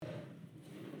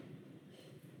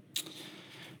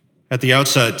At the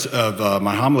outset of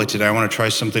my homily today, I want to try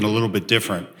something a little bit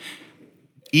different.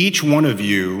 Each one of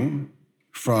you,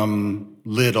 from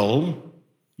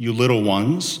you little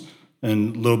ones,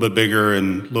 and a little bit bigger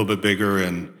and a little bit bigger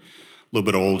and a little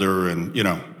bit older, and,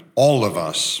 all of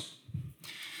us,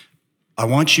 I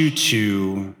want you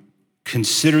to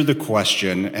consider the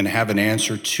question and have an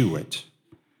answer to it.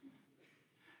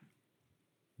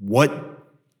 What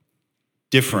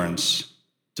difference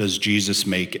does Jesus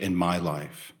make in my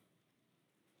life?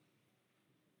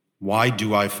 Why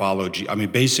do I follow Jesus?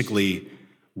 Basically,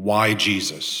 why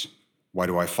Jesus? Why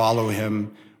do I follow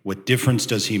him? What difference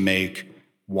does he make?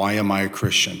 Why am I a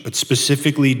Christian? But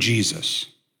specifically, Jesus.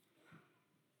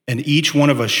 And each one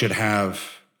of us should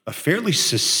have a fairly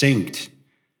succinct,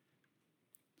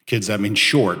 kids, that means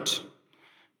short.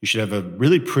 You should have a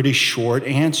really pretty short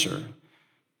answer.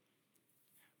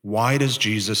 Why does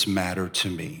Jesus matter to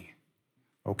me?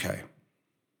 Okay.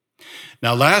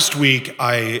 Now, last week,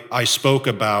 I spoke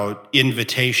about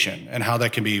invitation and how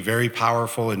that can be very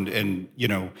powerful and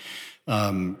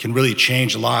can really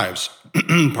change lives,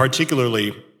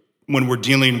 particularly when we're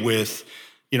dealing with,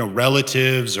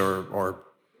 relatives or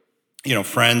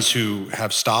friends who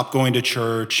have stopped going to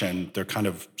church and they're kind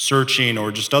of searching,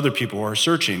 or just other people who are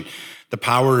searching, the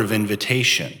power of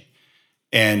invitation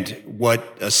and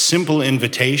what a simple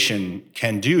invitation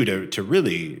can do to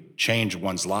really change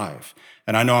one's life.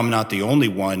 And I know I'm not the only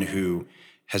one who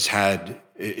has had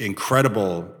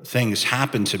incredible things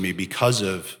happen to me because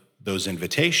of those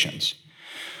invitations.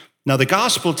 Now, the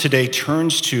gospel today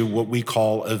turns to what we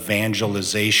call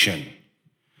evangelization.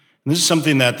 And this is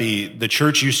something that the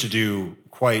church used to do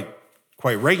quite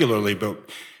regularly, but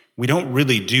we don't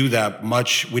really do that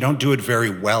much. We don't do it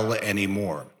very well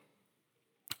anymore.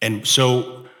 And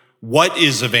so what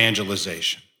is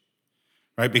evangelization,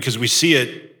 right? Because we see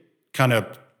it kind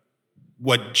of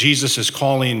what Jesus is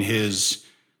calling his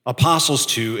apostles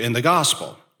to in the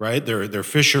gospel, right? They're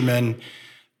fishermen,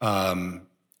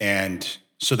 and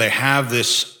so they have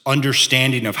this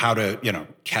understanding of how to,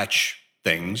 catch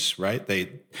things, right?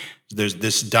 There's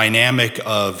this dynamic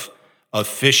of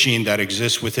fishing that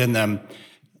exists within them.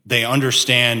 They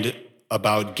understand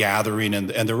about gathering and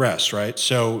the rest, right?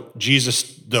 So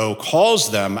Jesus, though, calls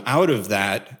them out of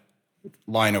that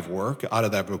line of work, out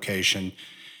of that vocation,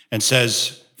 and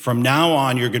says, from now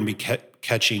on, you're going to be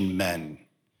catching men.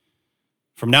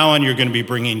 From now on, you're going to be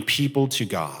bringing people to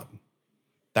God.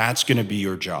 That's going to be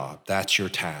your job. That's your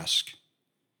task.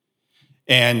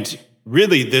 And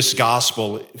really, this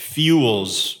gospel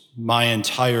fuels my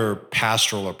entire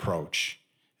pastoral approach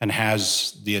and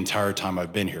has the entire time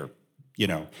I've been here,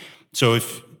 So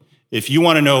if you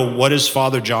want to know what is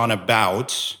Father John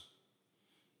about,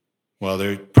 well,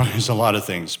 there probably is a lot of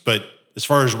things, but as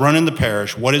far as running the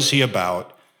parish, what is he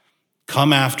about?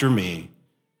 Come after me,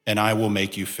 and I will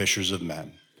make you fishers of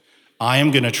men. I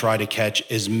am going to try to catch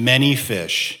as many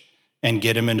fish and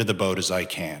get them into the boat as I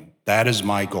can. That is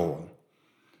my goal.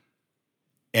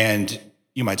 And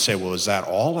you might say, well, is that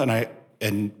all?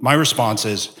 And my response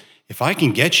is, if I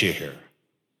can get you here,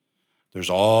 there's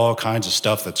all kinds of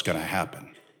stuff that's going to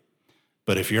happen.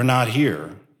 But if you're not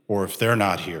here, or if they're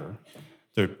not here,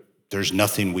 there's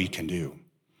nothing we can do.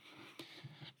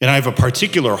 And I have a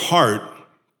particular heart,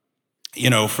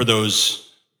 for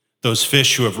those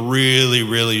fish who have really,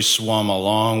 really swum a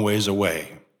long ways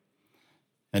away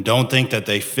and don't think that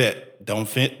they fit, don't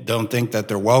think that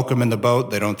they're welcome in the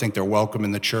boat, they don't think they're welcome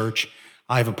in the church.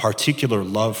 I have a particular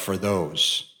love for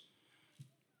those.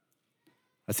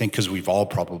 I think because we've all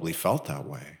probably felt that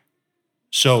way.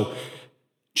 So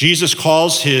Jesus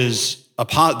calls his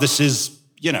apostles, this is,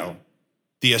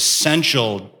 the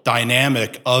essential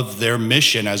dynamic of their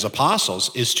mission as apostles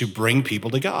is to bring people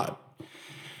to God.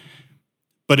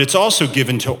 But it's also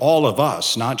given to all of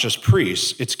us, not just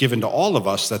priests, it's given to all of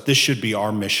us that this should be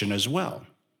our mission as well.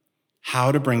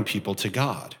 How to bring people to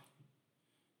God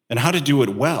and how to do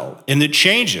it well. And it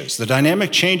changes, the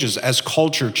dynamic changes as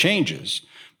culture changes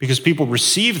because people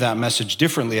receive that message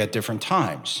differently at different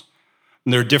times.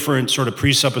 And there are different sort of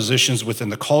presuppositions within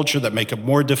the culture that make it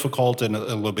more difficult and a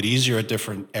little bit easier at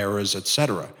different eras, et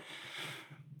cetera.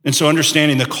 And so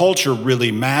understanding the culture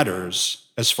really matters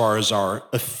as far as our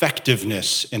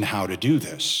effectiveness in how to do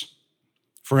this.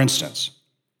 For instance,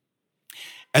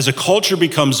 as a culture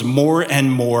becomes more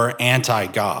and more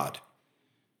anti-God,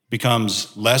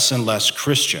 becomes less and less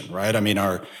Christian, right?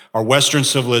 Our Western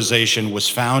civilization was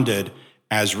founded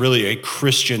as really a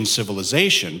Christian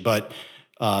civilization, but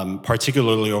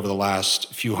particularly over the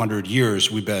last few hundred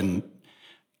years, we've been,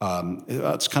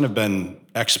 it's kind of been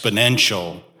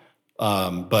exponential,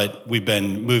 but we've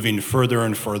been moving further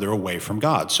and further away from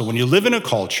God. So when you live in a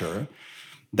culture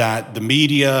that the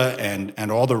media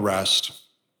and all the rest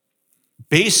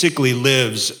basically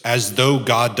lives as though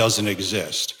God doesn't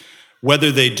exist.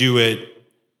 Whether they do it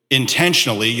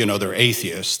intentionally, they're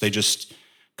atheists, they just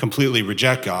completely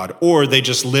reject God, or they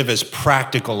just live as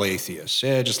practical atheists,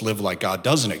 just live like God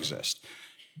doesn't exist.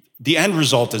 The end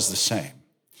result is the same.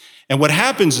 And what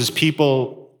happens is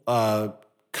people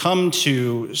come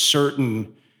to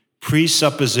certain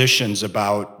presuppositions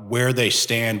about where they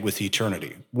stand with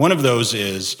eternity. One of those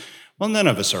is, well, none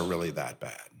of us are really that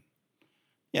bad.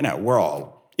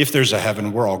 If there's a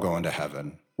heaven, we're all going to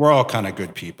heaven. We're all kind of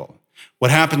good people.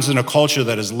 What happens in a culture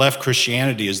that has left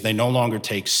Christianity is they no longer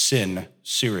take sin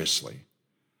seriously,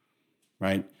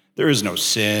 right? There is no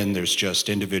sin. There's just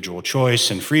individual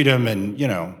choice and freedom, and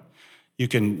you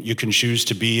can choose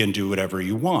to be and do whatever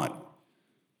you want.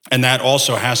 And that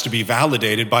also has to be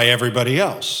validated by everybody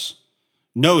else.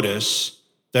 Notice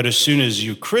that as soon as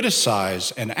you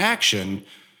criticize an action,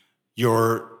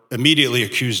 you're immediately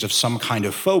accused of some kind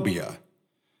of phobia,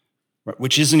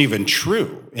 which isn't even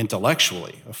true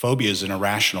intellectually. A phobia is an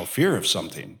irrational fear of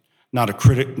something, not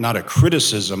a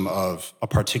criticism of a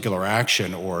particular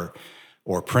action or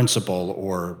principle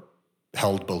or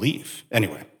held belief.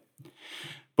 Anyway.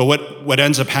 But what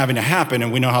ends up having to happen,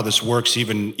 and we know how this works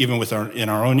even in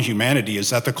our own humanity,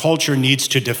 is that the culture needs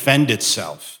to defend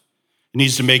itself. It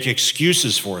needs to make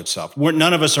excuses for itself.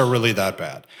 None of us are really that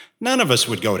bad. None of us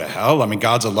would go to hell. I mean,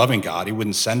 God's a loving God. He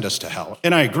wouldn't send us to hell.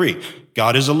 And I agree.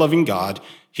 God is a loving God.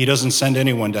 He doesn't send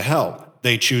anyone to hell.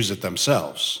 They choose it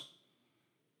themselves.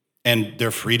 And they're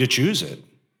free to choose it.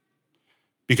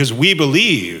 Because we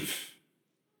believe,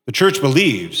 the church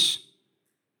believes,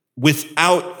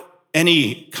 without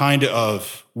any kind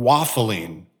of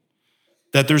waffling,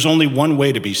 that there's only one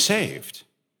way to be saved,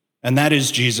 and that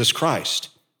is Jesus Christ.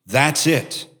 That's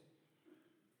it.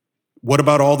 What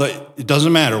about it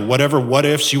doesn't matter, whatever what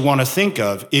ifs you want to think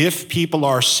of, if people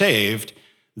are saved,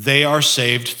 they are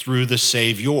saved through the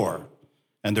Savior,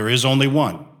 and there is only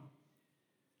one,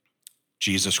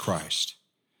 Jesus Christ.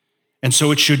 And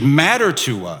so it should matter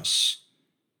to us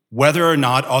whether or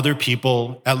not other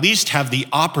people at least have the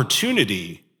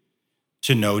opportunity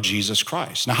to know Jesus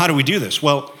Christ. Now, how do we do this?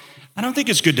 Well, I don't think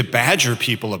it's good to badger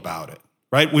people about it,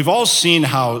 right? We've all seen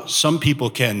how some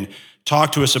people can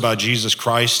talk to us about Jesus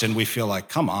Christ and we feel like,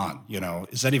 come on,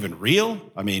 is that even real?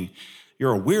 I mean,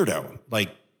 you're a weirdo. Like,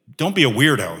 don't be a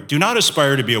weirdo. Do not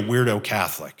aspire to be a weirdo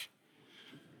Catholic,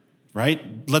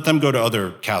 right? Let them go to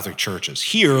other Catholic churches.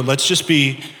 Here, let's just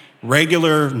be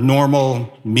regular,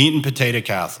 normal, meat and potato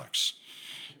Catholics.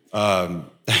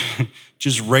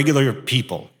 Just regular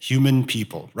people, human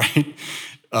people, right?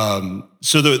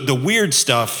 So the weird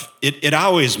stuff, it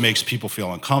always makes people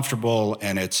feel uncomfortable,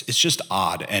 and it's just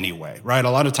odd anyway, right? A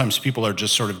lot of times people are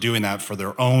just sort of doing that for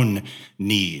their own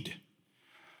need.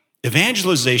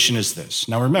 Evangelization is this.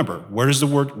 Now remember,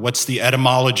 what's the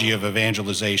etymology of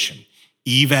evangelization?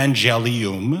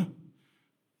 Evangelium,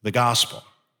 the gospel,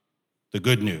 the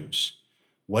good news.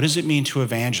 What does it mean to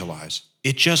evangelize?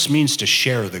 It just means to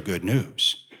share the good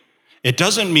news. It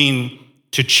doesn't mean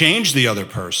to change the other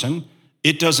person.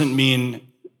 It doesn't mean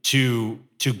to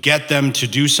get them to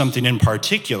do something in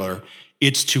particular.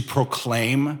 It's to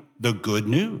proclaim the good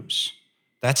news.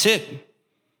 That's it.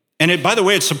 And by the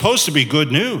way, it's supposed to be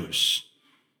good news.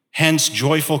 Hence,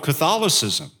 joyful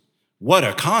Catholicism. What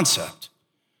a concept.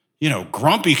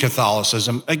 Grumpy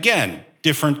Catholicism, again,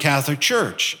 different Catholic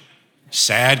Church.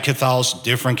 Sad Catholicism,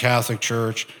 different Catholic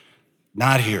Church.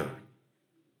 Not here.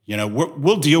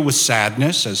 We'll deal with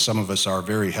sadness, as some of us are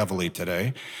very heavily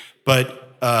today,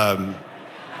 but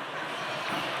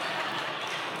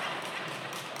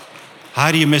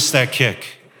how do you miss that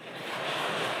kick?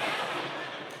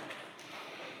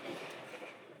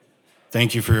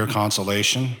 Thank you for your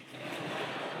consolation.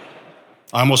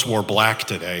 I almost wore black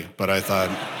today, but I thought,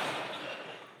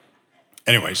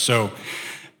 anyway, so,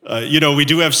 we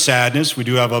do have sadness, we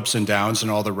do have ups and downs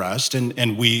and all the rest,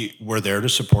 and we're there to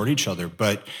support each other.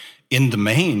 But in the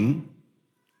main,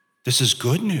 this is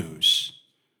good news.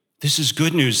 This is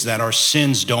good news that our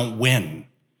sins don't win,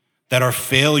 that our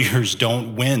failures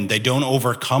don't win, they don't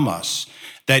overcome us,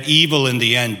 that evil in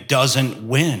the end doesn't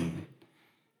win,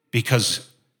 because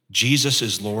Jesus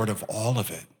is Lord of all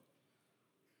of it.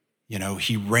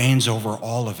 He reigns over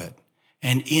all of it.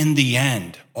 And in the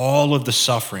end, all of the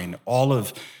suffering, all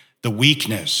of the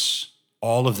weakness,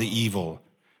 all of the evil,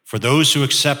 for those who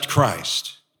accept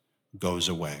Christ, goes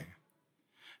away.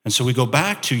 And so we go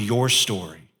back to your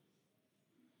story.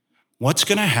 What's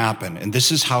going to happen, and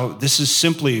this is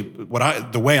simply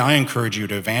the way I encourage you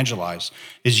to evangelize,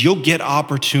 is you'll get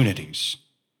opportunities,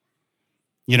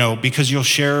 because you'll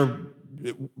share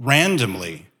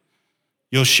randomly,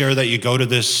 you'll share that you go to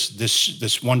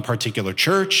this one particular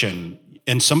church and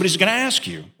somebody's going to ask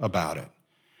you about it.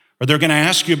 Or they're going to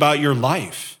ask you about your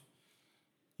life.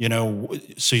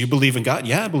 So you believe in God?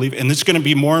 Yeah, I believe. And it's going to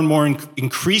be more and more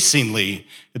increasingly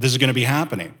that this is going to be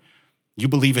happening. You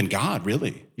believe in God,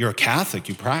 really. You're a Catholic,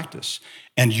 you practice.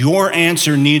 And your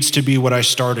answer needs to be what I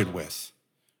started with.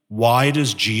 Why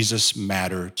does Jesus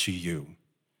matter to you?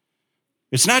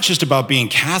 It's not just about being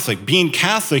Catholic. Being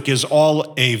Catholic is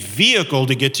all a vehicle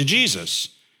to get to Jesus.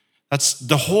 That's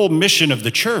the whole mission of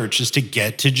the church, is to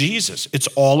get to Jesus. It's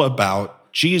all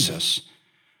about Jesus.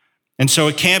 And so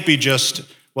it can't be just,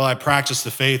 well, I practice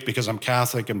the faith because I'm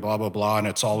Catholic and blah, blah, blah, and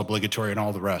it's all obligatory and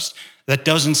all the rest. That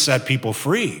doesn't set people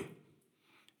free.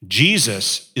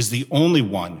 Jesus is the only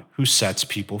one who sets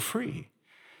people free.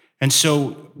 And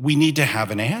so we need to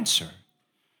have an answer.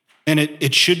 And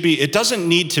it doesn't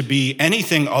need to be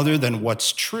anything other than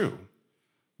what's true.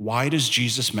 Why does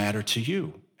Jesus matter to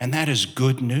you? And that is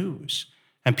good news.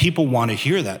 And people want to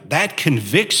hear that. That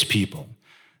convicts people.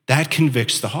 That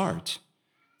convicts the heart.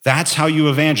 That's how you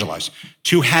evangelize.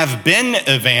 To have been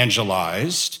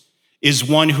evangelized is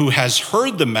one who has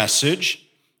heard the message,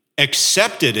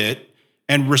 accepted it,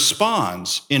 and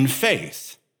responds in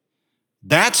faith.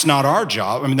 That's not our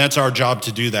job. I mean, that's our job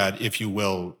to do that, if you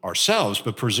will, ourselves,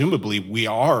 but presumably we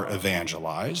are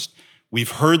evangelized.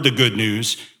 We've heard the good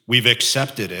news, we've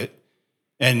accepted it,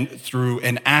 and through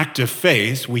an act of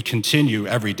faith, we continue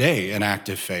every day in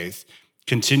active faith,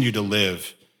 continue to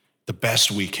live the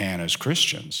best we can as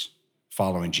Christians,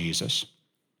 following Jesus.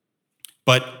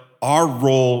 But our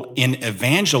role in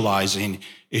evangelizing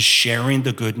is sharing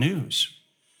the good news,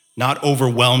 not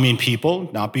overwhelming people,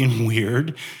 not being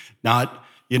weird, not,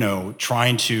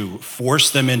 trying to force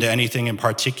them into anything in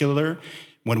particular.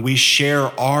 When we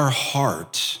share our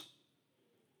heart,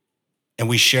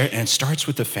 and it starts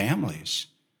with the families.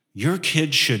 Your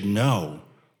kids should know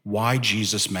why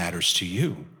Jesus matters to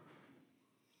you.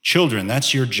 Children,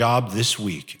 that's your job this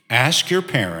week. Ask your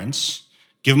parents,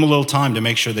 give them a little time to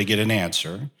make sure they get an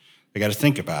answer. They got to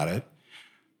think about it.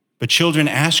 But children,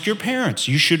 ask your parents.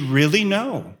 You should really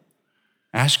know.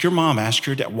 Ask your mom, ask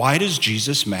your dad, why does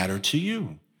Jesus matter to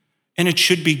you? And it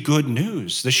should be good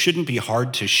news. This shouldn't be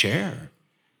hard to share.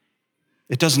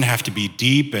 It doesn't have to be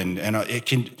deep, and it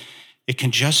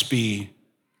can just be,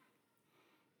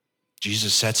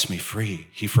 Jesus sets me free.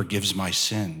 He forgives my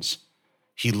sins.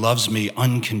 He loves me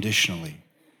unconditionally.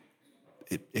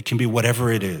 It can be whatever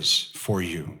it is for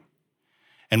you.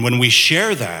 And when we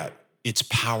share that, it's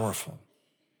powerful,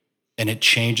 and it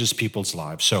changes people's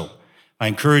lives. So I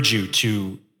encourage you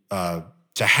to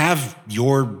have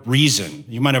your reason.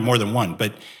 You might have more than one,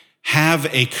 but have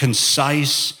a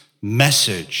concise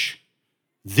message.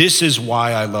 This is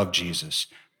why I love Jesus.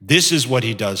 This is what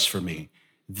he does for me.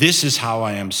 This is how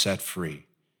I am set free.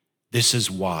 This is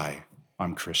why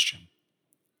I'm Christian.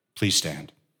 Please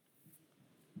stand.